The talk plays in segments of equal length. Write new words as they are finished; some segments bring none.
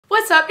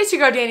What's up? It's your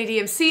girl Danny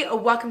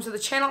DMC. Welcome to the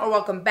channel, or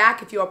welcome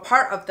back if you are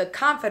part of the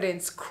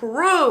Confidence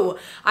crew.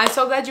 I'm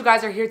so glad you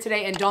guys are here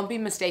today, and don't be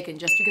mistaken.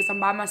 Just because I'm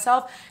by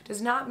myself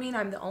does not mean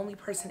I'm the only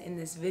person in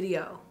this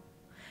video.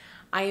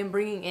 I am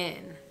bringing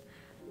in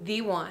the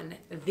one,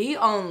 the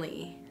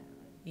only,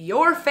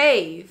 your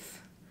fave,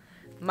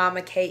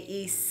 Mama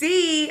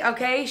KEC,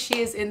 okay? She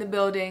is in the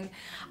building.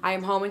 I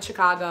am home in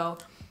Chicago,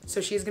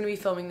 so she's gonna be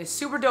filming this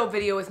super dope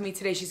video with me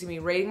today. She's gonna be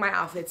rating my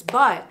outfits,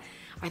 but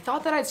I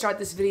thought that I'd start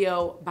this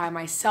video by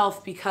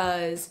myself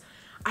because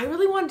I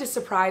really wanted to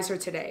surprise her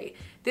today.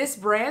 This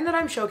brand that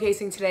I'm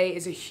showcasing today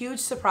is a huge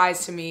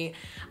surprise to me.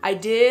 I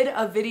did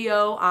a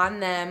video on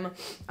them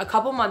a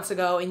couple months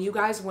ago and you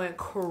guys went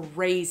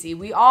crazy.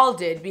 We all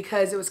did,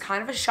 because it was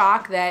kind of a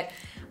shock that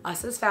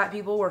us as fat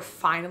people were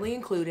finally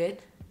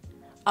included.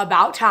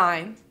 About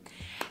time.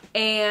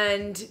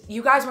 And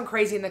you guys went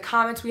crazy in the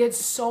comments. We had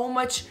so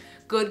much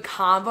good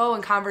convo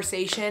and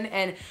conversation,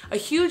 and a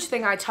huge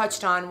thing I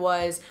touched on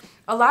was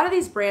a lot of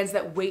these brands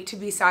that wait to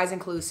be size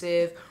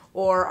inclusive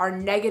or are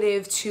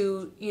negative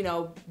to, you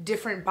know,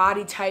 different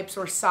body types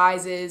or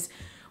sizes.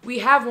 We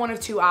have one of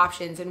two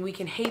options, and we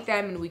can hate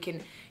them and we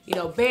can, you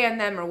know, ban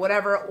them or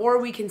whatever,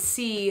 or we can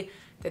see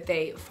that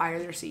they fire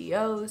their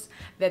CEOs,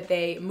 that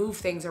they move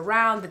things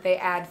around, that they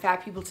add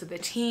fat people to the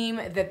team,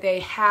 that they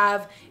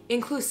have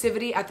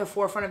inclusivity at the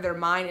forefront of their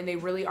mind, and they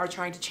really are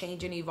trying to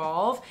change and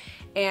evolve,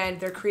 and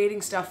they're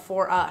creating stuff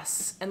for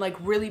us and like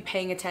really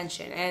paying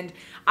attention. And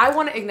I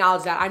want to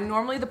acknowledge that. I'm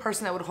normally the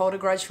person that would hold a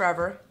grudge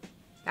forever.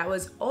 That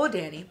was old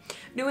Danny.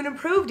 New and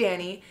improved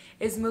Danny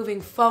is moving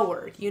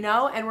forward, you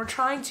know, and we're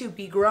trying to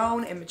be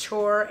grown and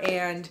mature,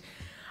 and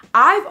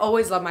I've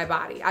always loved my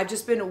body. I've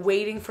just been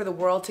waiting for the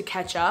world to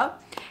catch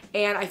up,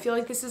 and I feel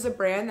like this is a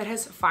brand that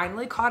has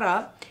finally caught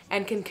up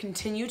and can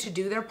continue to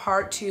do their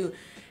part to,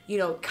 you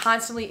know,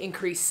 constantly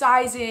increase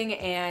sizing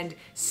and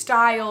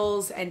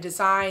styles and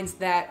designs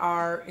that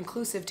are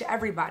inclusive to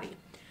everybody.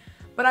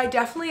 But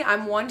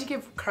I'm one to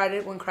give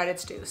credit when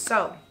credit's due.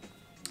 So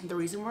the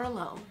reason we're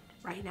alone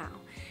right now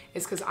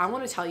is because I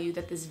want to tell you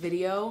that this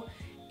video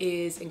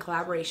is in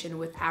collaboration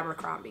with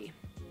Abercrombie.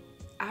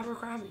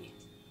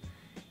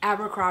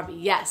 Abercrombie,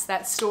 yes,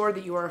 that store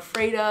that you were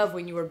afraid of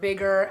when you were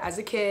bigger as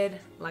a kid,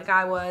 like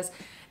I was.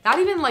 Not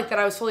even like that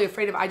I was fully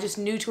afraid of, I just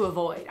knew to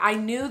avoid. I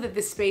knew that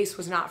this space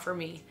was not for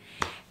me.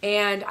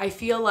 And I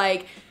feel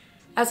like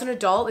as an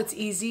adult, it's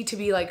easy to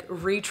be like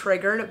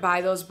re-triggered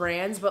by those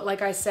brands. But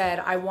like I said,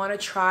 I want to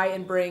try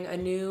and bring a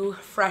new,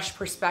 fresh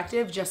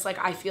perspective, just like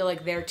I feel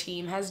like their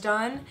team has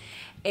done.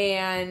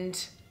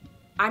 And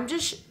I'm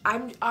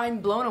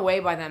blown away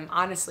by them,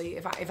 honestly,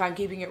 if I'm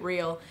keeping it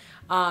real.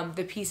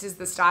 The pieces,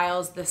 the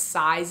styles, the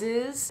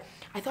sizes.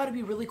 I thought it'd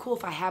be really cool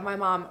if I had my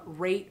mom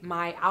rate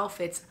my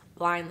outfits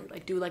blindly,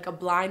 like do like a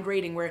blind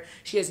rating where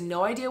she has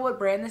no idea what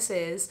brand this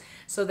is,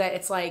 so that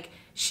it's like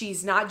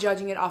she's not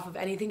judging it off of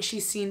anything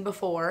she's seen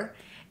before.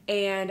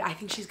 And I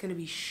think she's gonna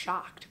be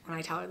shocked when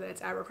I tell her that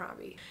it's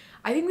Abercrombie.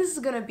 I think this is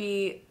gonna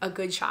be a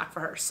good shock for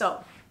her.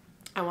 So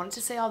I wanted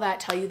to say all that,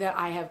 tell you that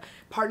I have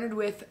partnered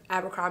with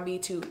Abercrombie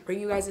to bring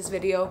you guys this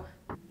video.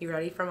 You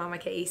ready for Mama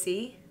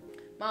KEC?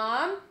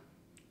 Mom?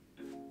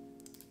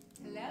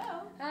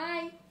 Hello.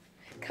 Hi.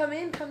 Come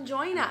in, come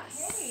join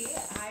us. Hey,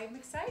 I'm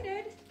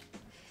excited.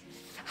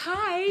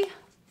 Hi.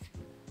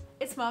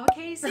 It's Mama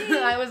KEC.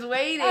 I was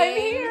waiting. I'm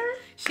here.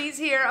 She's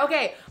here.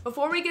 Okay,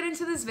 before we get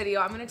into this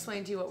video, I'm going to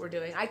explain to you what we're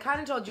doing. I kind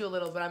of told you a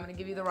little, but I'm going to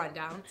give you the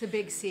rundown. It's a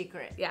big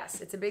secret.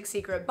 Yes, it's a big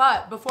secret.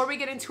 But before we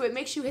get into it,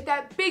 make sure you hit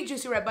that big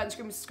juicy red button,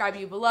 scream subscribe to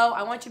you below.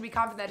 I want you to be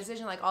confident in that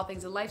decision, like all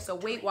things in life. So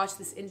wait, watch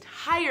this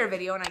entire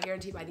video, and I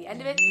guarantee by the end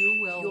of it,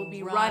 you'll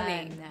be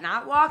running.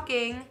 Not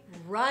walking.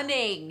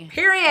 Running.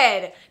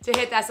 Period. To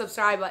hit that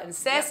subscribe button,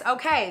 sis. Yep.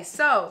 Okay,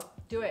 so.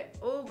 Do it.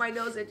 Oh, my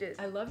nose itches.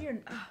 I love your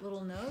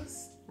little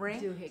nose ring.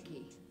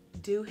 Doohickey.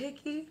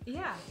 Doohickey?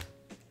 Yeah.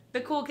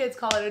 The cool kids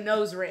call it a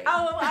nose ring.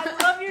 Oh, I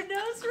love your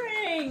nose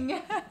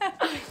ring.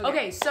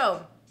 Okay,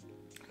 so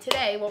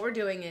today what we're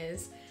doing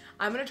is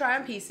I'm gonna try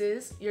on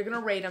pieces. You're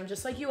gonna rate them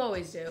just like you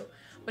always do,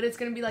 but it's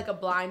gonna be like a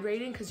blind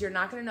rating because you're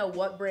not gonna know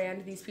what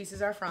brand these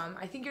pieces are from.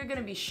 I think you're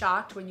gonna be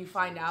shocked when you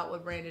find out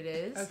what brand it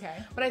is.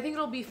 Okay. But I think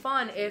it'll be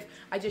fun if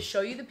I just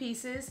show you the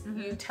pieces.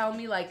 You tell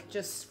me, like,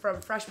 just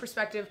from fresh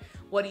perspective,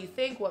 what do you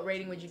think? What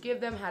rating would you give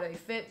them? How do they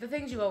fit? The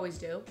things you always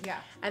do. Yeah.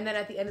 And then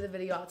at the end of the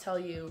video, I'll tell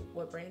you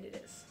what brand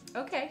it is.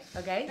 Okay.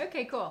 Okay?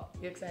 Okay, cool.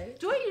 You excited?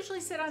 Do I usually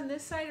sit on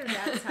this side or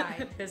that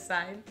side? This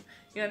side.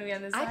 You want to be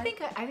on this side?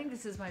 I think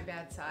this is my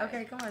bad side.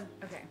 Okay, come on.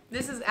 Okay.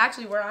 This is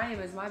actually where I am,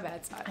 is my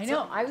bad side. I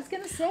know. I was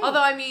gonna say.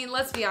 Although, I mean,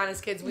 let's be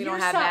honest, kids, we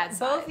don't have bad sides.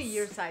 Both of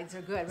your sides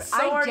are good, but So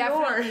I are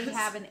definitely yours.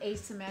 have an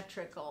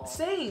asymmetrical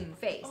Same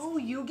face. Oh,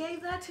 you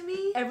gave that to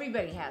me?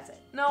 Everybody has it.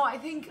 No, I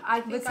think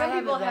But some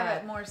people have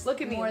it more.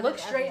 Look at me. more Look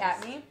than straight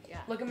others. at me. Yeah.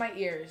 Look at my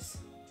ears.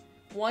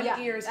 One Yeah,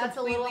 ear is that's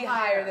a little completely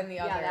higher than the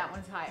other. Yeah, that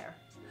one's higher.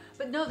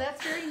 But no,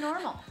 that's very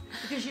normal.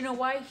 Because you know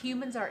why?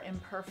 Humans are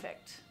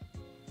imperfect.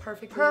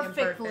 Perfectly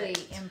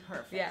imperfect.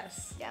 imperfect.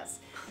 Yes. Yes.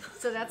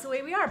 So that's the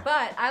way we are.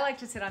 But I like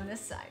to sit on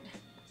this side.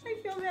 I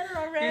feel better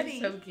already.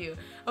 You're so cute.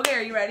 Okay,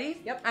 are you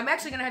ready? Yep. I'm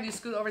actually gonna have you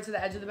scoot over to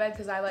the edge of the bed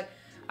because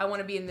I want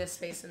to be in this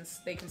space since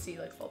they can see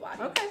like full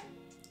body. Okay.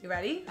 You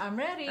ready? I'm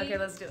ready. Okay,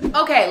 let's do it.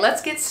 Okay,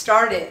 let's get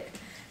started.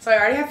 So I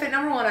already have fit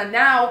number 1 on.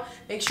 Now,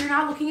 make sure you're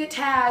not looking at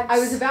tags. I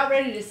was about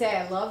ready to say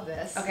I love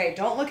this. Okay,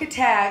 don't look at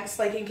tags,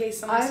 like in case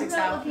someone sticks out.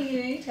 I'm not looking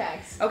at any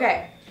tags.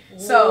 Okay,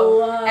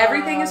 so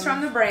everything is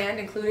from the brand,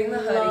 including the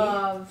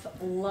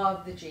hoodie.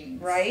 Love the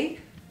jeans. Right?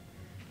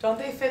 Don't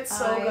they fit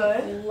so good?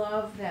 I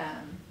love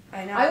them.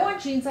 I know. I want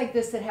jeans like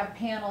this that have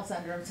panels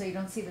under them so you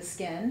don't see the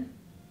skin.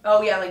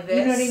 Oh yeah, like this.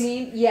 You know what I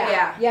mean?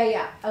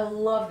 Yeah. I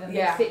love them.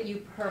 Yeah. They fit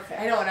you perfect.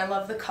 I know, and I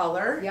love the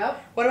color.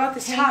 Yep. What about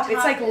this Tank top?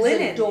 It's like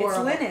linen.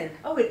 Adorable. It's linen.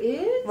 Oh, it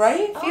is?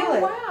 Right? Feel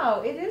it.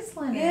 Wow, it is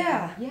linen.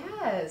 Yeah.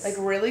 Yes. Like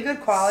really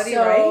good quality,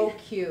 so right? So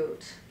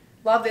cute.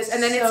 Love this.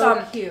 And then so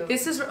it's cute.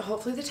 This is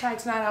hopefully the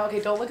tag's not out. Okay,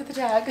 don't look at the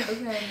tag.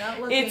 Okay,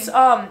 not looking. It's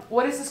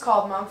what is this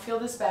called, Mom? Feel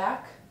this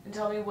back and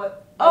tell me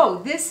what.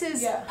 Oh, this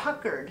is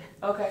puckered.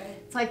 Okay.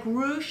 It's like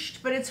ruched,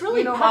 but it's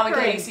really know puckering.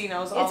 Mama Casey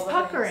knows all it's the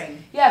puckering.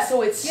 Things. Yeah,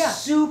 so it's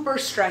super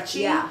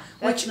stretchy. Yeah,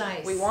 that's which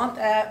nice. We want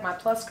that. My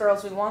plus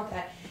girls, we want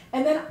that.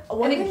 And then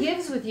it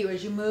gives with you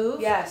as you move.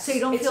 Yes. So you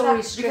don't feel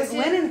restricted. Because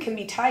linen can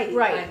be tight.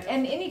 Right.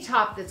 And any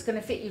top that's going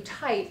to fit you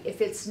tight, if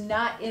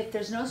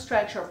there's no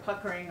stretch or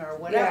puckering or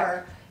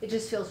whatever, it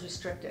just feels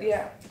restrictive.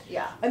 Yeah.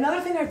 Yeah.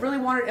 Another thing I've really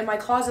wanted in my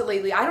closet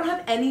lately, I don't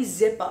have any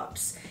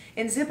zip-ups.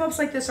 And zip-ups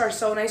like this are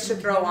so nice to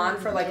throw on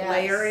for like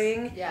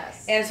layering.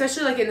 Yes. And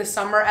especially like in the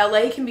summer,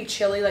 LA can be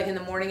chilly like in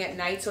the morning at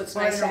night, so it's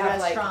nice to have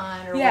like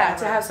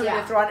to have something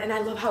to throw on. And I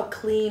love how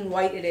clean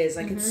white it is.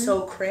 Like it's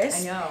so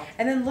crisp. I know.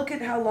 And then look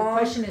at how long.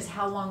 The question is,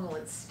 how long will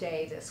it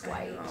stay this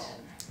white?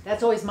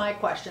 That's always my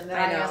question that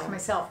I ask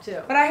myself too.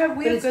 But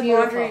we have good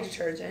laundry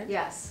detergent.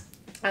 Yes.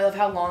 I love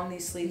how long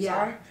these sleeves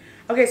are.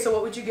 Okay, so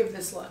what would you give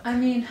this look? I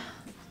mean,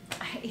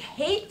 I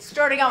hate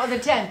starting out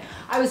with a 10.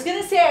 I was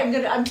gonna say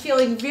I'm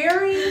feeling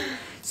very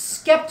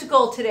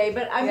skeptical today,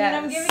 but I mean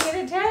I'm giving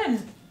it a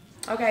 10.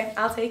 Okay,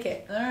 I'll take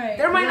it. All right.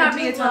 There might not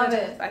be a ton of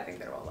it. I think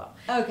they're all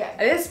low. Okay.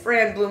 This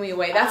brand blew me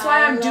away. That's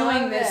why I'm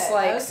doing this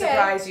like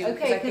surprise you.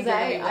 Okay, because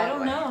I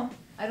don't know.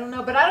 I don't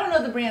know, but I don't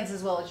know the brands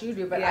as well as you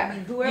do. But I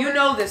mean, whoever you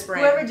know this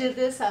brand. Whoever did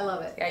this, I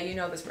love it. Yeah, you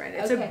know this brand.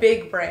 It's a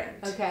big brand.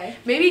 Okay.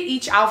 Maybe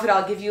each outfit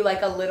I'll give you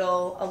like a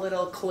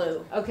little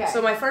clue. Okay.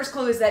 So my first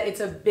clue is that it's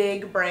a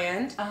big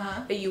brand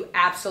that you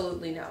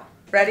absolutely know.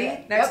 Ready?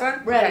 Okay. Next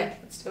one? Ready. Okay,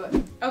 let's do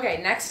it.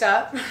 Okay, next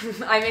up.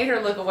 I made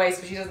her look away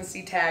so she doesn't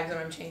see tags when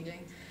I'm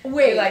changing.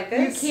 Wait, you like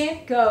this? You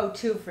can't go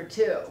 2 for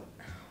 2.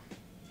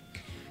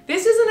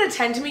 This isn't a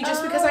 10 to me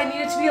just because I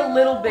need it to be a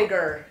little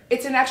bigger.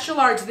 It's an extra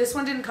large. This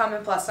one didn't come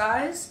in plus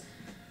size.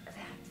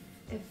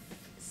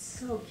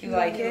 So cute. You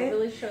like it? It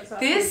really shows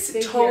off. This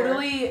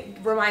totally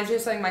reminds me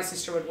of something my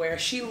sister would wear.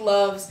 She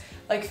loves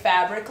like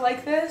fabric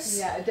like this.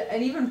 Yeah,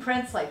 and even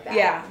prints like that.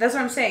 Yeah, that's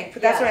what I'm saying.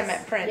 That's what I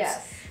meant, prints.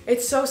 Yes.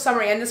 It's so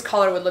summery, and this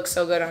color would look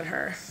so good on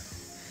her.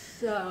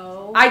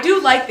 So I do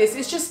like this.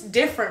 It's just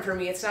different for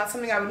me. It's not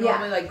something I would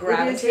normally like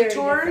gravitate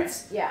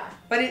towards. Different. Yeah.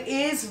 But it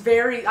is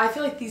very. I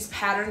feel like these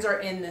patterns are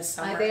in this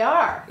summer. They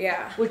are.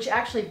 Yeah. Which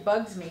actually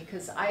bugs me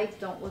because I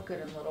don't look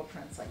good in little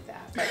prints like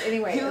that. But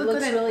anyway, it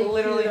looks really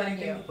literally cute on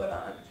anything you. to put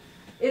on.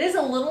 It is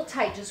a little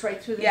tight, just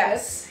right through the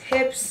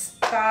hips,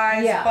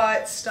 thighs,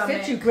 butt, stomach.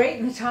 Fits you great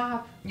in the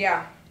top.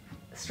 Yeah.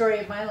 Story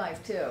of my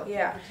life too.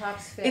 Yeah. The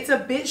tops fit. It's a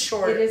bit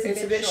short. It is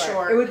a bit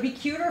short. It would be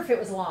cuter if it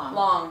was long.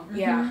 Long,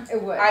 yeah.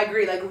 It would. I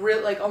agree. Like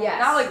real, like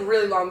not like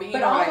really long, but you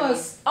know what I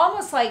mean.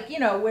 Almost like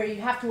where you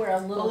have to wear a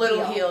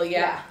little heel.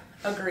 Yeah.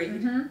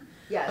 Agreed.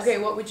 Yes. Okay,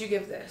 what would you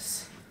give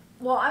this?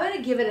 Well, I'm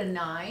gonna give it a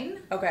 9.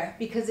 Okay.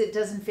 Because it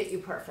doesn't fit you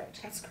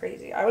perfect. That's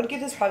crazy. I would give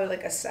this probably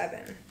like a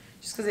 7,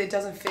 just because it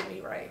doesn't fit me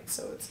right.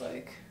 So it's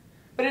like.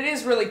 But it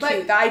is really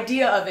cute. The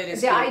idea of it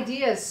is cute. The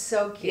idea is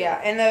so cute. Yeah,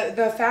 and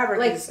the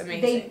fabric is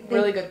amazing.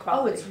 Really good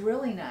quality. Oh, it's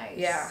really nice.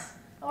 Yeah.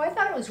 Oh, I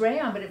thought it was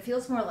rayon, but it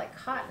feels more like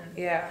cotton.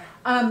 Yeah.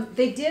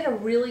 They did a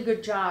really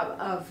good job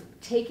of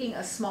taking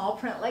a small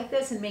print like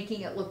this and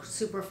making it look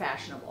super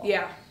fashionable.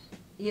 Yeah.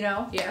 You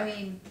know? Yeah. I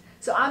mean,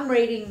 so I'm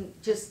rating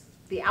just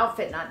the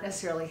outfit, not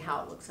necessarily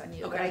how it looks on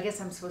you. Okay. But I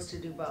guess I'm supposed to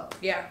do both.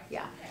 Yeah.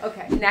 Yeah.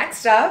 Okay.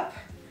 Next up.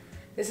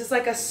 This is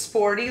like a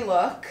sporty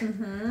look.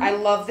 I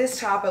love this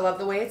top. I love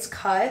the way it's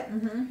cut.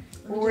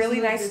 Really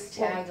nice. This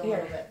tag a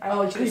little bit.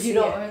 Oh, because you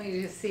don't want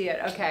me to see it.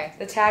 Okay.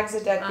 The tag's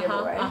a dead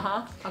giveaway.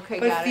 Okay,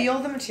 but got feel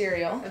the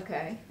material.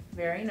 Okay.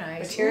 Very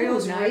nice.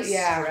 Material's nice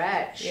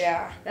stretch.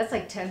 Yeah. That's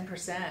like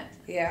 10%.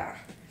 Yeah.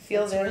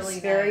 Feel this really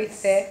very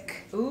nice.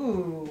 thick.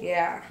 Ooh.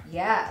 Yeah.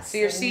 Yes. So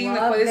you're seeing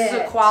this is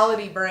a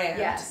quality brand.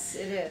 Yes,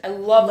 it is. I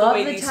love the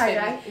way these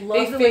fit me.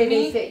 Love the way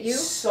they fit you.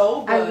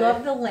 So good. I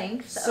love the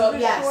length of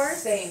the shorts.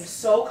 Same.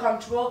 So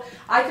comfortable.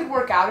 I could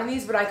work out in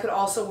these, but I could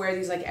also wear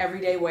these like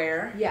everyday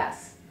wear.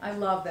 Yes. I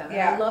love them.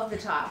 Yeah. I love the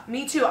top.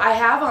 Me too. I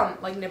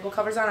have like nipple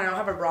covers on. I don't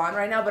have a bra on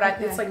right now,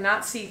 but it's like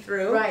not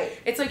see-through. Right.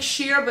 It's like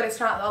sheer, but it's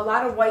not. A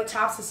lot of white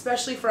tops,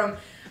 especially from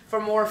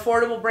more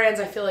affordable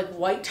brands, I feel like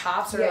white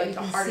tops are like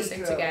the hardest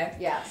thing to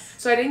get. Yes.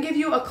 So I didn't give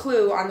you a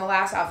clue on the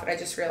last outfit, I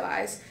just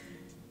realized.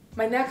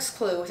 My next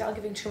clue, without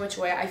giving too much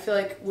away, I feel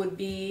like would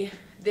be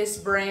this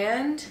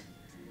brand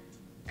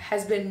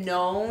has been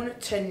known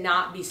to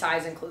not be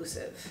size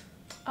inclusive.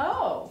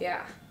 Oh.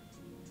 Yeah.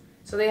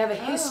 So they have a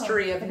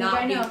history of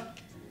not being.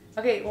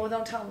 Okay, well,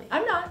 don't tell me.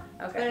 I'm not.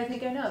 Okay. But I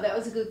think I know. That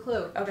was a good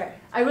clue. Okay.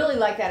 I really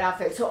like that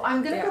outfit. So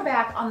I'm going to go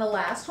back on the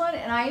last one,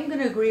 and I am going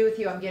to agree with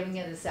you. I'm giving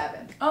it a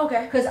 7. Oh,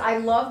 okay. Because I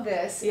love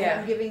this, Yeah.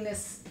 and I'm giving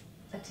this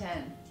a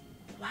 10.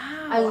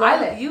 Wow. I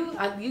love it. You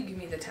give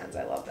me the 10s.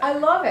 I love that. I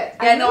love it.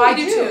 Yeah, no, I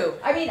do too.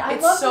 I mean, I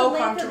It's love so the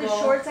length of the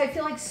comfortable. shorts. I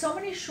feel like so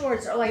many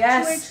shorts are like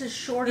 2 inches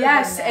shorter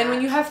Yes, than that. and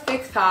when you have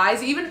thick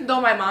thighs, even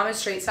though my mom is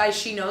straight size,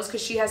 she knows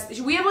because she has.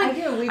 We have like.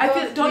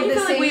 I do. Don't you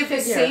feel like we have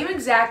the same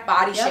exact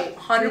body shape,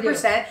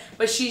 100%?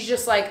 But she's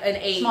just like an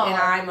 8 Smaller.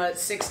 and I'm a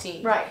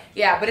 16. Right.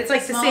 Yeah, but it's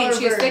like the same.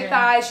 She has thick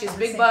thighs. She has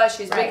big butt.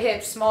 She has big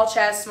hips, small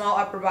chest, small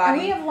upper body.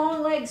 And we have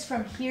long legs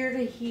from here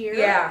to here.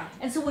 Yeah.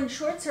 And so when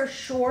shorts are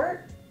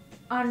short,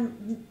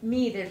 on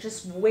me, they're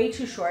just way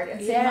too short,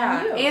 and same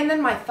on you. And then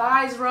my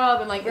thighs rub,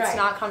 and like it's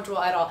not comfortable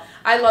at all.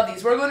 I love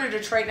these. We're going to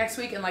Detroit next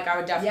week, and like I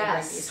would definitely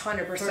bring these,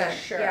 100%. For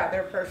sure. Yeah,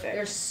 they're perfect.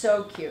 They're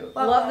so cute.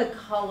 Love the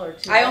color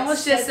too. I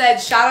almost just said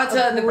shout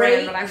out to the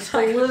brand, but I'm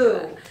sorry.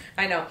 Blue.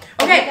 I know.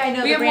 Okay, I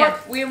know we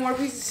have more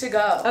pieces to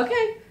go.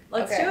 Okay,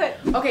 let's do it.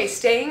 Okay,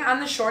 staying on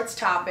the shorts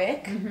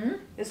topic.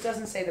 This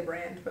doesn't say the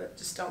brand, but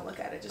just don't look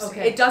at it. Just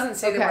it doesn't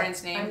say the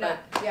brand's name, but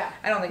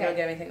I don't think it'll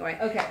give anything away.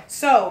 Okay.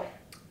 So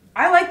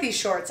I like these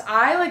shorts.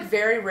 I like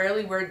very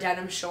rarely wear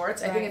denim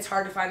shorts. I think it's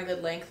hard to find a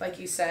good length, like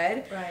you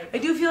said. Right. I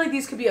do feel like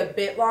these could be a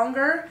bit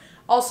longer.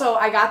 Also,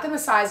 I got them a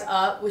size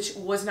up, which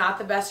was not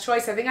the best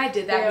choice. I think I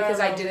did that because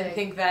I didn't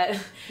think that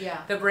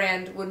the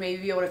brand would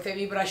maybe be able to fit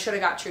me, but I should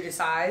have got true to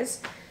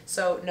size.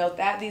 So note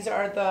that. These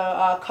are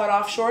the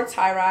cutoff shorts,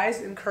 high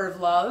rise and curve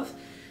love.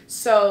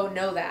 So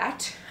know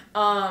that.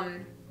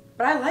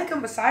 But I like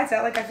them besides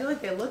that. Like, I feel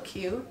like they look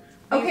cute.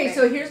 Okay,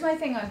 so here's my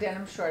thing on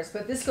denim shorts,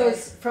 but this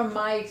goes from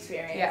my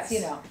experience,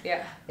 you know.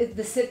 Yeah.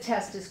 The sit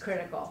test is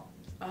critical.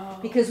 Oh.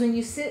 Because when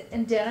you sit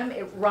in denim,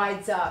 it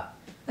rides up.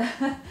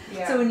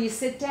 So when you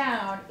sit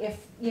down,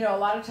 if, you know, a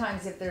lot of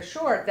times if they're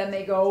short, then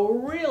they go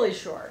really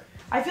short.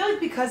 I feel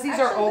like because these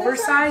are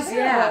oversized,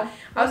 I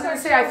was going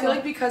to say, I feel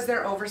like because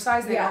they're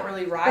oversized, they don't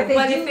really ride.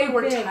 But if they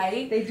were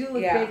tight. They do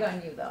look big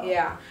on you, though.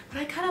 Yeah.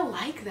 But I kind of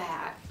like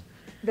that.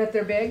 That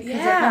they're big?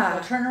 Yeah.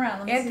 Well, turn around.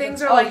 Let me and see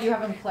things them. are like. You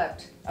have them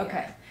clipped.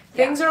 Okay.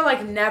 Things are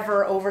like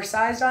never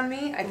oversized on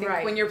me. I think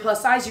when you're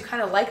plus size, you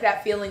kind of like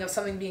that feeling of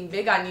something being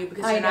big on you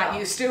because you're not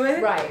used to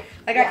it. Right.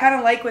 Like I kind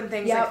of like when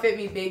things like fit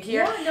me big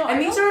here. Yeah, no, and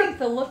I don't think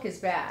the look is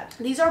bad.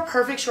 These are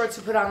perfect shorts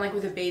to put on like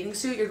with a bathing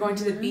suit. You're going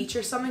to the beach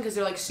or something because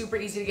they're like super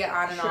easy to get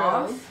on and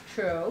off.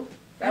 True.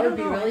 That would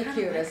be really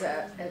cute as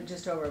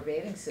just over a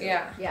bathing suit.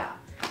 Yeah. Yeah.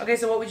 Okay,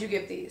 so what would you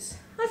give these?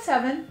 A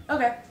 7.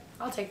 Okay.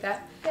 I'll take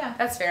that. Yeah.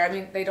 That's fair. I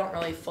mean, they don't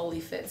really fully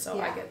fit, so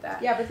I get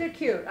that. Yeah, but they're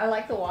cute. I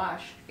like the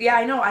wash. Yeah,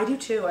 I know. I do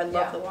too. I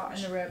love the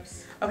wash. And the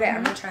ribs. Okay,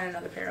 I'm going to try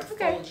another pair of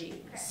full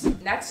jeans.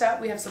 Next up,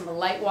 we have some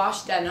light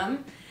wash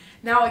denim.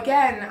 Now,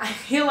 again, I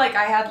feel like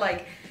I had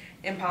like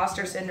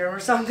imposter syndrome or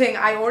something.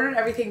 I ordered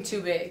everything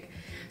too big.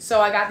 So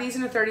I got these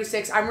in a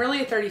 36. I'm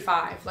really a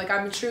 35. Like,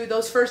 I'm true.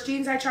 Those first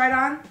jeans I tried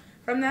on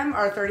from them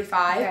are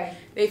 35. Okay.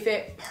 They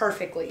fit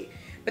perfectly.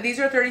 But these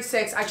are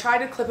 36. I tried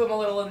to clip them a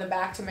little in the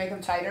back to make them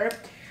tighter.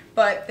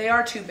 But they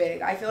are too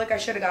big. I feel like I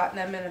should have gotten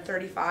them in a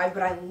 35,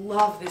 but I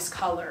love this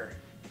color.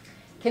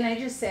 Can I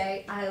just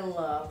say, I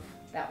love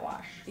that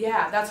wash.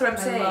 Yeah, that's what I'm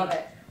saying. I love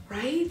it.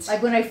 Right?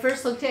 Like when I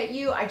first looked at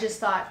you, I just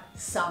thought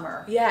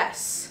summer.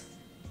 Yes.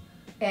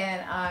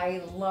 And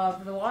I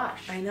love the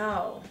wash. I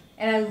know.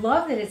 And I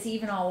love that it's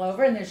even all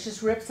over and there's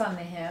just rips on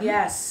the hem.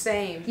 Yes,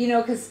 same. You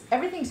know, because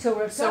everything's so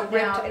ripped up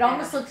now. It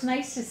almost looks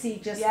nice to see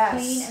just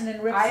clean and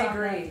then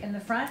rips in the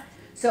front.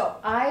 So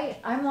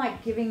I'm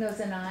like giving those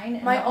a 9.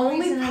 And my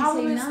only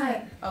problem is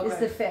is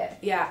the fit.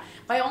 Yeah.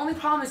 My only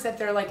problem is that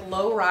they're like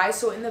low rise,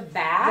 so in the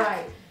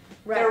back,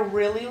 they're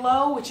really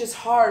low, which is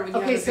hard when you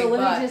have a big butt. Okay, so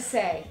let me just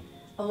say,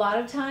 a lot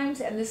of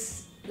times, and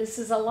this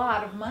is a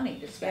lot of money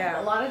to spend. Yeah.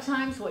 A lot of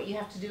times what you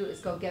have to do is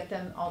go get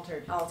them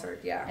altered. Altered,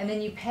 yeah. And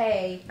then you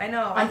pay. I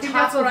know. On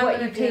top of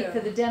what you paid for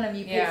the denim,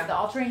 you pay for the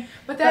altering.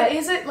 But that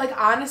isn't, like,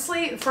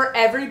 honestly, for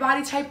every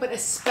body type, but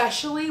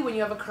especially when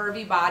you have a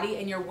curvy body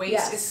and your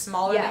waist is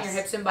smaller than your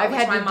hips and butt,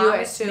 which my mom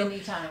is too. Many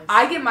times.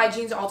 I get my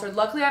jeans altered.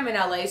 Luckily, I'm in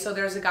LA, so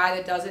there's a guy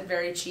that does it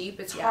very cheap.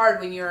 It's hard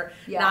when you're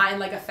not in,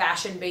 like, a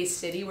fashion-based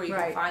city where you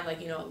can find,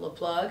 like, you know, a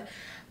plug.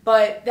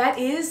 But that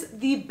is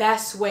the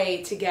best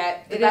way to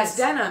get the best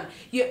denim.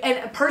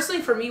 And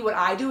personally for me, what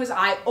I do is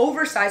I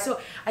oversize.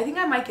 So I think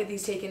I might get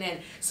these taken in.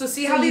 So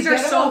see how these are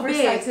so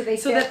big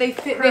so that they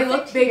fit. They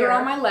look bigger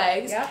on my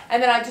legs. Yep.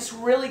 And then I just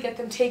really get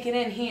them taken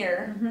in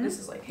here. This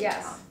is like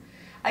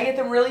I get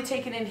them really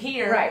taken in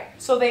here.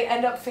 So they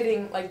end up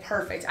fitting like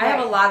perfect. I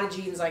have a lot of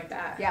jeans like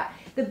that. Yeah.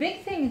 The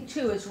big thing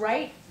too is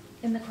right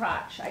in the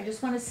crotch. I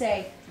just want to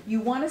say, you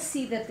want to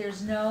see that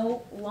there's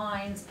no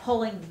lines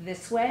pulling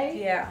this way.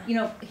 Yeah. You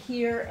know,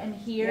 here and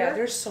here. Yeah,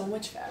 there's so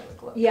much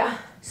fabric. Look. Yeah.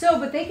 So,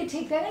 but they could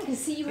take that in because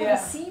see, you have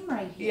a seam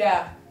right here.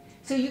 Yeah.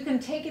 So you can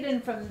take it in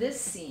from this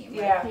seam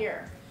right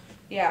here.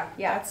 Yeah.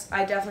 Yeah.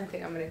 I definitely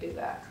think I'm gonna do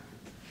that.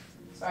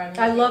 Sorry,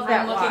 I love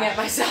that I'm looking wash. at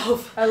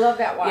myself. I love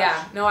that wash.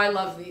 Yeah. No, I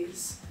love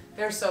these.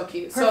 They're so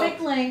cute.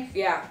 Perfect length.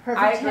 Yeah.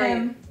 Perfect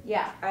hem.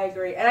 Yeah. I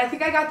agree. And I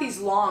think I got these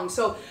long.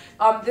 So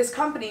this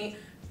company,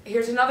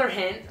 here's another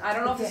hint. I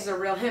don't know if this is a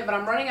real hint, but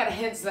I'm running out of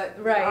hints that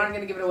aren't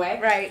going to give it away.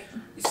 Right.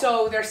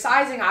 So their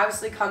sizing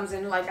obviously comes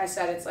in, like I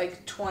said, it's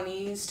like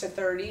 20s to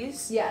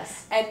 30s.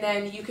 Yes. And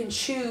then you can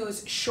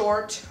choose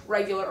short,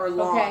 regular, or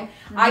long. Okay.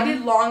 Mm-hmm. I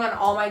did long on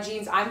all my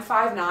jeans. I'm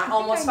 5'9",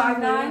 almost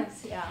 5'9".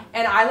 Yeah.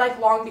 And I like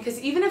long because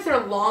even if they're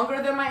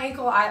longer than my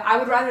ankle, I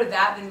would rather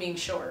that than being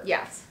short.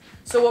 Yes.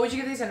 So what would you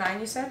give these, a 9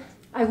 you said?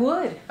 I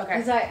would. Okay.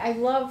 Because I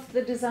love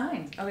the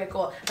design. Okay,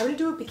 cool. I'm going to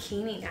do a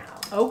bikini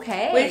now.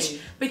 Okay. Which,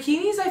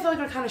 bikinis I feel like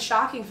are kind of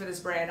shocking for this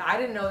brand. I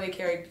didn't know they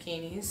carried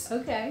bikinis.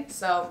 Okay.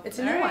 So, it's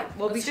a new one.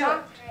 We'll be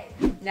shocked.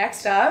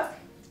 Next up,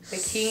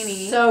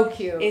 bikini. So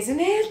cute. Isn't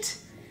it?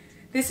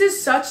 This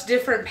is such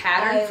different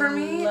pattern for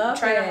me. Love I'm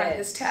trying to hide it.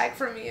 this tag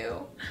from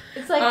you.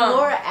 It's like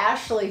Laura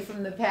Ashley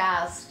from the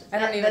past. I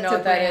don't even know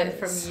what that is.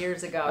 From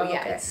years ago. Oh, Yeah,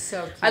 okay. it's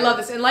so cute. I love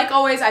this. And like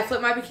always, I flip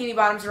my bikini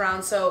bottoms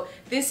around. So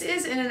this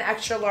is in an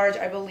extra large,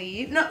 I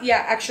believe. No,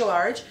 yeah, extra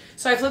large.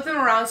 So I flip them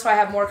around so I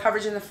have more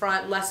coverage in the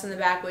front, less in the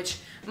back, which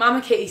Mama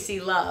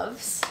Casey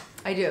loves.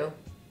 I do.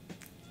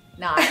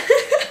 Not.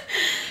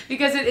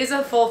 Because it is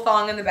a full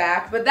thong in the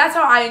back. But that's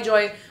how I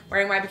enjoy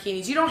wearing my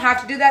bikinis. You don't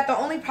have to do that. The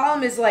only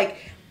problem is like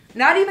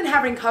not even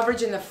having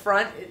coverage in the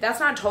front. That's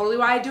not totally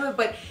why I do it,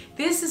 but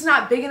this is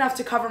not big enough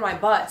to cover my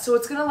butt. So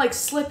it's gonna like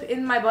slip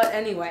in my butt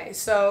anyway.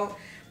 So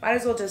might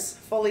as well just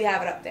fully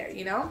have it up there,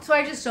 you know? So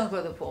I just don't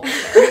go to the pool.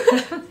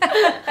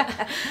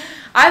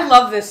 I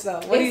love this though.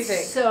 What do you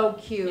think? It's so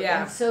cute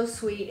Yeah. and so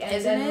sweet and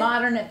Isn't then it?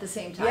 modern at the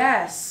same time.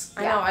 Yes,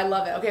 I Yeah. know, I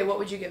love it. Okay, what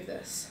would you give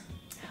this?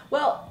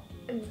 Well,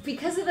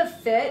 because of the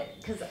fit,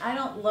 because I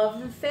don't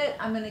love the fit,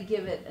 I'm going to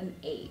give it an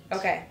 8.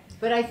 Okay.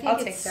 But I think I'll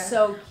take it's that.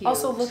 so cute.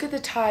 Also, look at the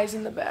ties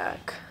in the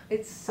back.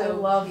 It's so I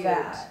love cute.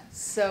 that.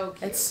 So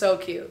cute. It's so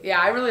cute. Yeah,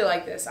 I really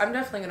like this. I'm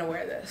definitely going to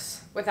wear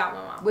this without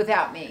my mom.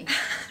 Without me.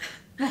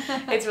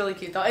 It's really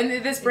cute though. And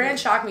this brand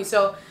shocked me.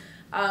 So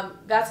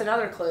that's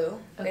another clue.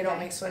 They don't Okay.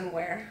 make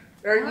swimwear.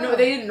 Or no,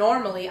 they didn't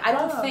normally. I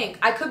don't Oh. think.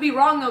 I could be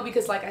wrong though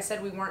because like I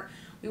said, we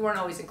weren't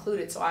always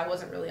included, so I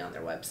wasn't really on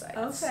their website.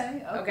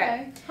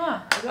 Okay. Huh.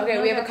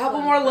 Okay, we have a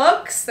couple more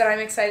looks that I'm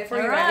excited for.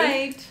 All You ready?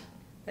 right.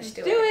 Let's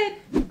Do do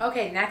it.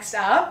 Okay, next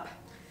up,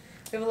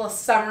 we have a little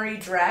summery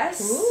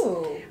dress.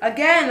 Ooh.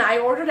 Again, I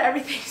ordered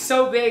everything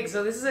so big,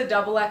 so this is a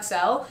double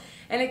XL.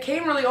 And it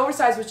came really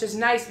oversized, which is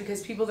nice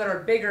because people that are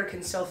bigger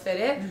can still fit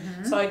it.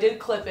 So I did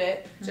clip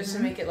it just to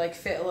make it like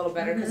fit a little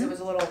better because it was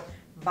a little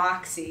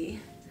boxy.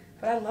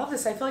 But I love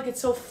this. I feel like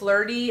it's so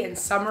flirty and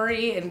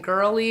summery and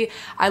girly.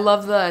 I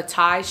love the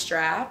tie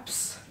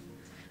straps.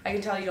 I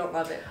can tell you don't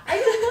love it. I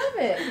don't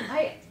love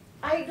it.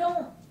 I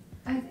don't.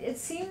 It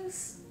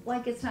seems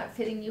like it's not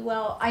fitting you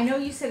well. I know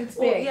you said it's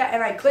big. Well, yeah,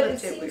 and I but clipped it it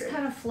seems weird.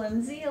 kind of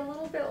flimsy a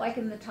little bit, like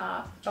in the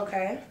top.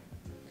 Okay.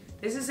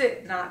 This is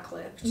it not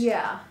clipped.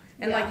 Yeah.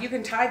 And yeah. like you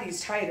can tie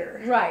these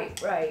tighter.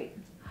 Right.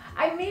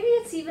 Maybe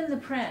it's even the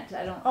print.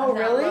 I don't. Oh, I'm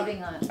really? Not loving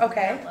it.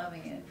 Okay. I'm not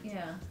loving it.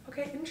 Yeah.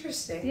 Okay,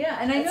 interesting. Yeah,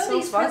 and I That's know so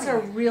these prints funny.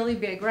 are really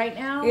big right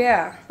now.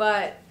 Yeah.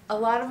 But a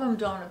lot of them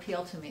don't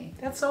appeal to me.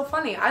 That's so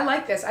funny. I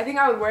like this. I think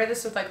I would wear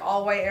this with like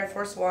all white Air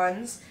Force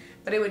Ones,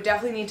 but it would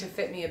definitely need to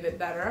fit me a bit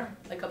better,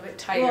 like a bit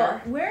tighter.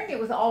 Well, wearing it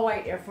with all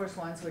white Air Force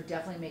Ones would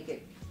definitely make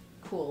it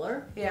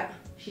cooler, Yeah.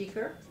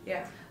 chicer.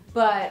 Yeah.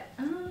 But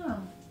I don't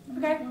know.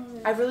 Okay.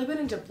 I've really been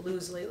into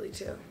blues lately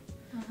too.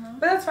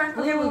 But that's fine.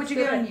 Okay, what would you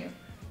give it? you?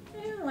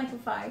 Like a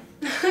 5.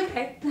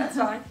 Okay, that's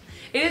fine.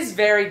 It is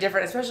very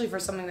different, especially for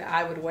something that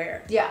I would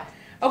wear. Yeah.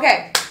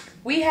 Okay,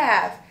 we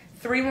have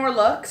 3 more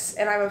looks,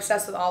 and I'm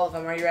obsessed with all of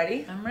them. Are you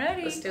ready? I'm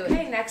ready. Let's do it.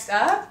 Okay, next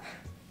up,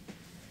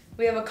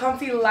 we have a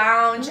comfy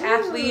lounge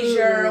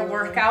athleisure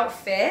workout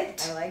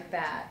fit. I like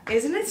that.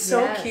 Isn't it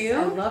so Yes, cute?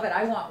 I love it.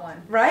 I want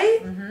one. Right?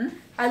 Mm-hmm.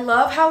 I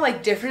love how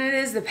like different it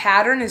is. The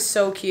pattern is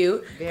so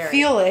cute. Very.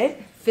 Feel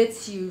it.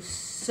 Fits you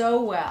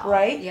so well.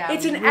 Right? Yeah.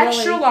 It's an really,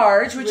 extra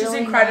large, which is really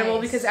incredible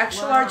nice. because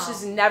extra Wow. large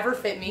just never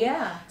fit me.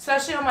 Yeah.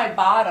 Especially on my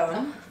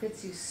bottom.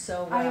 Fits you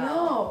so well. I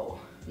know.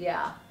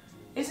 Yeah.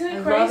 Isn't it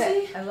I crazy? love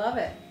it. I love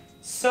it.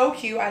 So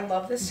cute. I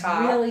love this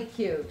top. Really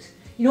cute.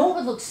 You know what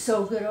would look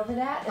so good over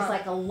that? Huh. Is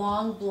like a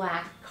long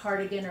black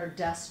cardigan or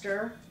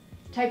duster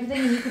type of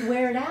thing, and you could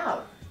wear it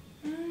out.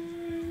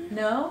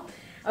 No?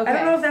 Okay. I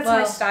don't know if that's my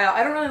well, style.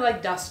 I don't really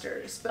like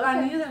dusters, but I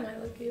Okay. knew that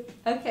might look cute.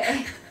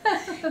 Okay.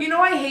 You know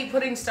I hate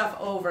putting stuff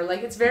over.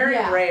 Like it's very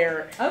Yeah.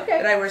 rare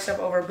Okay. that I wear stuff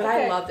over, but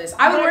Okay. I love this.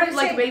 I would But wear I'm it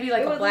like saying maybe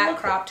like it a would black look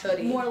cropped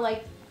hoodie. More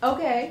like,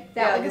 okay,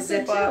 that Yeah, would like a look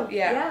zip good up, too.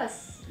 yeah.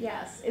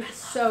 Yes. It's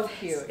so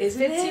cute.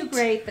 Isn't Fits it? you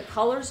great. The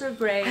colors are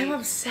great. I'm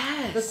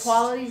obsessed. The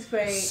quality's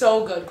great.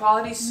 So good.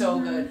 Quality's so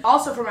good.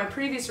 Also, for my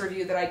previous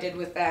review that I did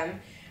with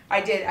them, I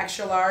did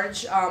extra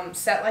large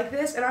set like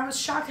this, and I was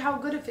shocked how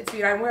good it fits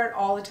me, and I wear it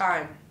all the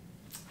time.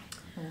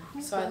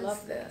 So I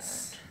love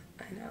this.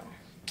 I know.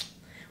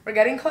 We're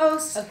getting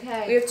close.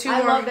 Okay. We have 2 more.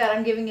 I love that.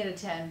 I'm giving it a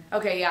 10.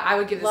 Okay, yeah, I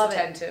would give this a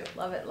 10 too.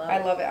 Love it, love it.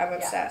 I love it. I'm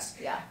obsessed.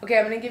 Yeah. Okay,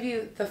 I'm going to give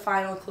you the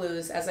final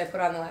clues as I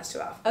put on the last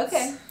 2 outfits.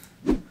 Okay.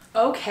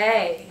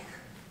 Okay.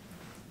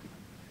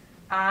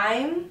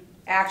 I'm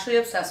actually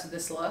obsessed with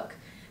this look.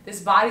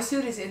 This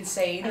bodysuit is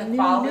insane. The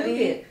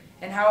quality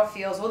and how it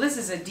feels. Well, this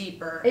is a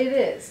deeper. It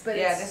is, but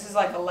yeah, this is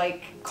like a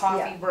light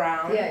coffee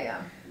brown. Yeah,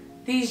 yeah.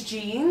 These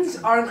jeans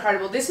are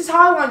incredible. This is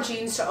how I want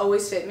jeans to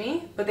always fit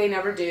me, but they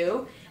never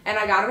do. And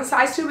I got them a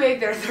size too big.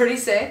 They're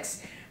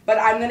 36. But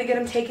I'm going to get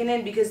them taken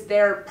in because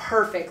they're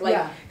perfect.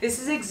 Like,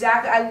 this is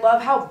exactly, I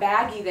love how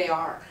baggy they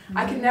are.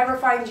 I can never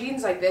find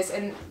jeans like this.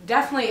 And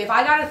definitely, if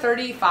I got a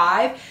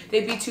 35,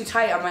 they'd be too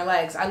tight on my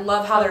legs. I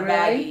love how they're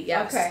baggy.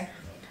 Yes. Okay.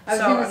 I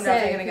was I'm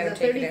definitely going to get them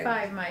taken in.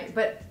 35 might,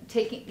 but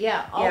taking,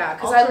 yeah,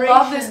 because I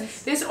love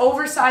this. This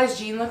oversized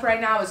jean look right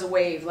now is a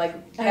wave.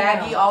 Like,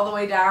 baggy all the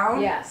way down.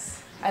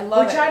 Yes. I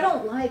love it. Which I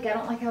don't like. I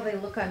don't like how they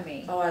look on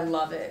me. Oh, I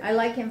love it. I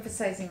like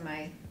emphasizing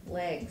my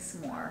legs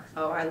more.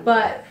 Oh, I love it.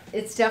 But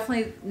it's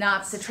definitely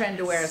not the trend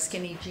to wear a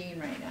skinny jean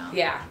right now.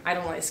 Yeah, I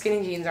don't like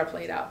skinny jeans are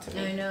played out to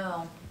me. I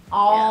know.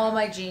 All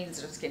my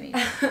jeans are skinny.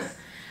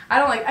 I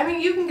don't like, I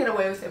mean, you can get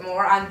away with it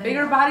more. On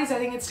bigger bodies, I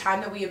think it's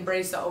time that we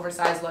embrace the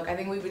oversized look. I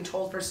think we've been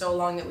told for so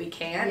long that we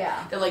can't.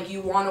 Yeah. That, like,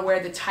 you want to wear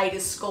the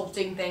tightest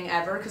sculpting thing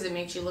ever because it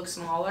makes you look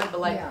smaller. But,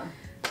 like,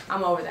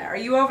 I'm over that. Are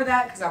you over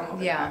that? Because I'm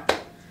over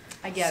that.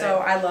 I get it. So,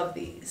 I love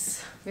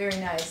these. Very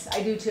nice.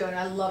 I do, too, and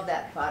I love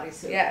that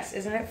bodysuit. Yes.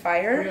 Isn't it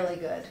fire? Really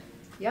good.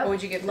 Yep. What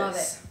would you give love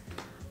this?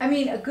 It. I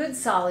mean, a good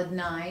solid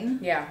 9.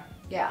 Yeah.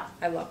 Yeah.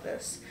 I love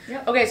this.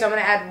 Yep. Okay, so I'm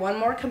going to add one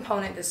more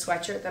component, this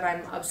sweatshirt that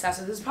I'm obsessed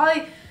with. This is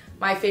probably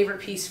my favorite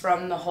piece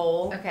from the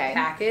whole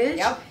package.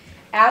 Yep.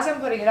 As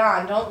I'm putting it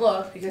on, don't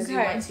look because you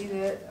might see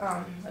the,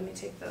 let me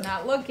take the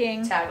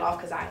tag off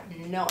because I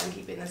know I'm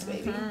keeping this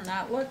baby.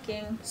 Not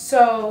looking.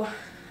 So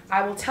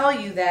I will tell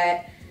you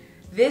that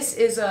this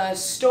is a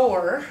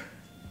store.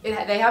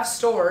 They have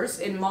stores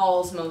in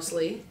malls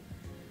mostly.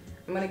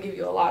 I'm going to give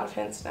you a lot of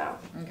hints now.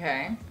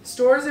 Okay.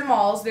 Stores and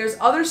malls. There's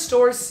other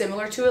stores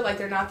similar to it. Like,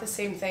 they're not the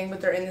same thing, but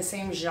they're in the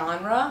same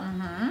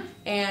genre.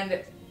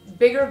 And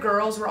bigger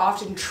girls were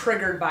often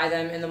triggered by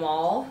them in the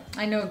mall.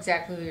 I know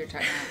exactly who you're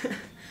talking about.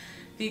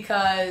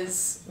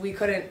 Because we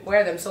couldn't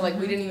wear them. So, like,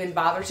 we didn't even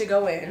bother to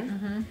go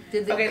in.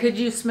 Could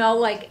you smell,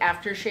 like,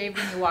 aftershave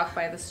when you walk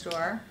by the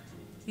store?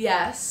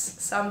 Yes,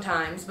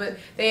 sometimes. But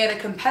they had a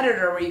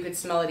competitor where you could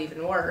smell it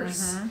even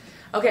worse.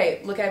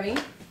 Okay, look at me.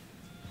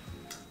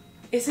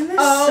 Isn't this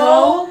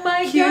so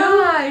my cute?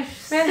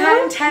 Gosh,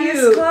 Manhattan Tennis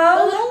cute. Club.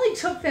 Well, it only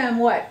took them,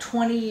 what,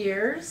 20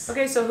 years?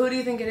 Okay, so who do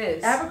you think it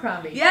is?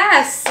 Abercrombie.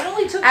 Yes! It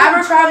only took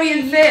Abercrombie them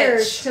 20 and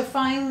years Fitch to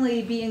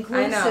finally be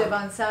inclusive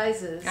on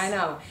sizes. I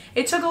know.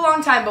 It took a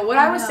long time, but what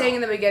I was saying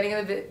in the beginning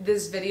of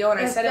this video, and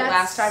I said it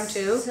last time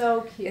too.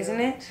 So cute. Isn't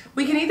it?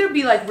 We can either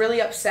be like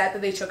really upset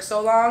that they took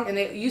so long, and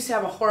they used to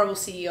have a horrible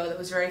CEO that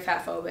was very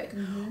fat phobic,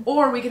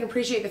 or we can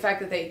appreciate the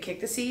fact that they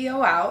kicked the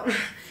CEO out.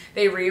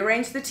 They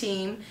rearranged the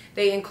team.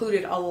 They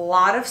included a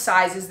lot of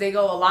sizes. They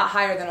go a lot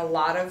higher than a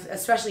lot of,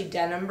 especially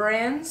denim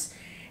brands.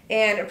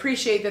 And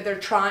appreciate that they're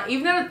trying,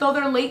 even though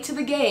they're late to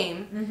the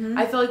game,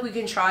 I feel like we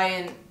can try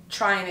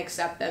and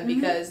accept them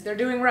because they're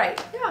doing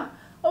right. Yeah.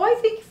 Oh, I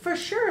think for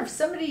sure if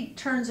somebody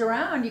turns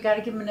around, you got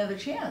to give them another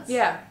chance.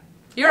 Yeah.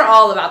 You're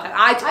all about that.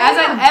 As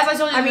I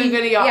told you in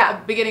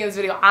the beginning of this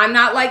video, I'm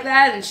not like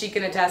that, and she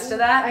can attest to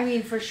that. I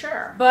mean, for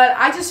sure. But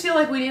I just feel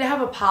like we need to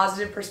have a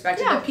positive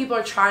perspective that people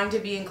are trying to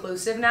be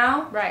inclusive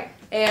now. Right.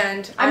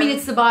 And I mean,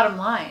 it's the bottom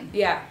line.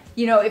 Yeah.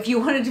 You know, if you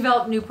want to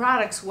develop new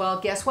products,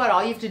 well, guess what?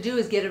 All you have to do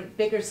is get a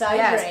bigger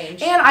size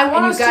range. And I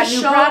want us to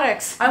show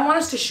products. I want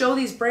us to show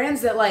these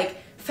brands that, like,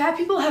 fat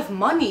people have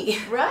money.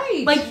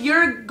 Right. Like,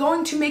 you're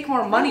going to make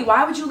more money.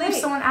 Why would you leave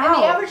someone out?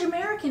 And the average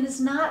American is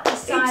not a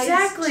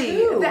size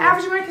 2. The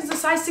average American is a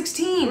size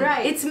 16.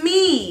 Right. It's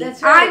me.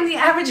 That's right. I'm the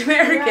average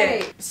American.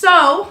 Right.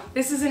 So,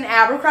 this is an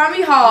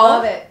Abercrombie haul.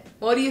 Love it.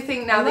 What do you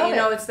think now that you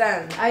know it's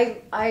them?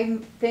 I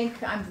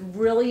think I'm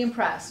really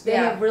impressed. They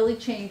have really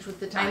changed with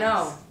the times. I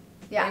know.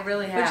 Yeah. They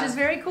really have. Which is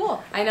very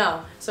cool. I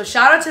know. So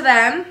shout out to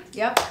them.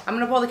 Yep. I'm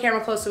going to pull the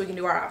camera close so we can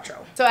do our outro.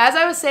 So as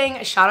I was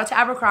saying, shout out to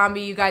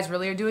Abercrombie. You guys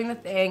really are doing the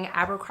thing.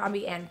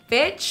 Abercrombie and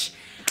Fitch.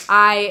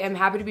 I am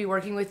happy to be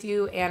working with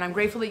you, and I'm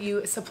grateful that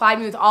you supplied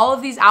me with all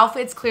of these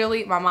outfits.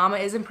 Clearly, my mama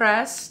is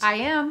impressed. I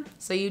am.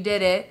 So you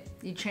did it.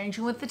 You're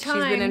changing with the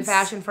times. She's been in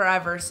fashion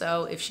forever,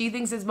 so if she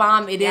thinks it's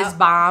bomb, it is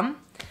bomb.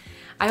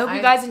 I hope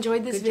you guys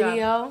enjoyed this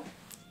video.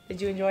 Did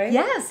you enjoy it?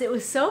 Yes, it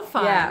was so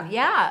fun. Yeah.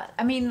 Yeah.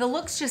 I mean, the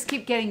looks just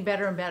keep getting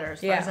better and better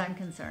as far as I'm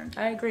concerned.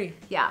 I agree.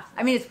 Yeah.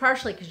 I mean, it's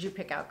partially because you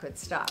pick out good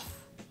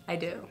stuff. I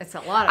do. It's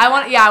a lot of I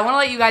want to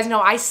let you guys know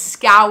I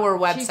scour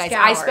websites. She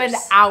I spend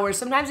scours. hours.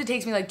 Sometimes it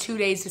takes me like 2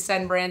 days to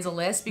send brands a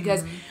list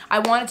because I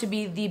want it to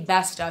be the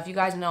best stuff. You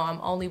guys know I'm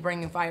only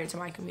bringing fire to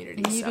my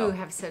community. You do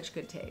have such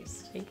good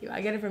taste. Thank you.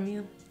 I get it from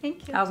you.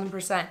 Thank you.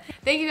 1000%.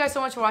 Thank you guys so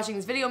much for watching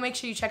this video. Make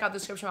sure you check out the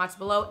description box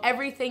below.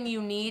 Everything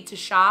you need to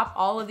shop,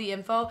 all of the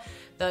info,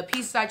 the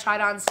pieces I tried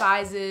on,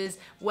 sizes,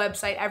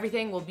 website,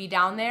 everything will be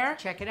down there.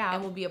 Check it out.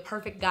 And will be a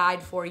perfect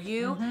guide for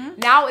you.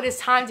 Now it is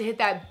time to hit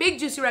that big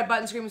juicy red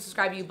button, scream and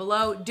subscribe to you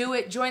below. Do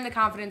it. Join the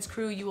confidence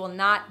crew. You will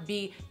not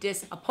be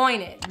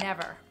disappointed.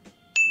 Never.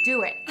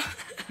 Do it.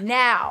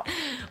 Now.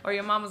 Or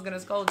your mama's gonna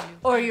scold you.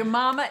 Or your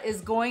mama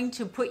is going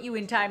to put you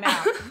in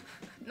timeout.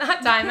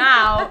 Not time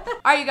out. All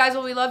right, you guys,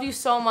 well, we love you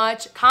so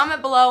much.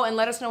 Comment below and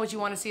let us know what you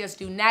want to see us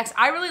do next.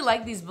 I really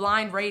like these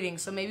blind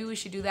ratings, so maybe we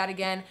should do that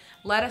again.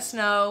 Let us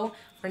know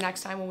for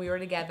next time when we were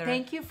together.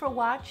 Thank you for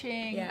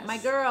watching. Yes. My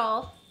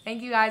girl.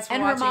 Thank you guys for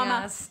And her watching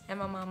mama. us. And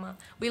my mama.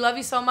 We love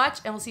you so much,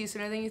 and we'll see you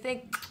sooner than you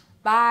think.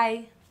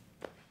 Bye.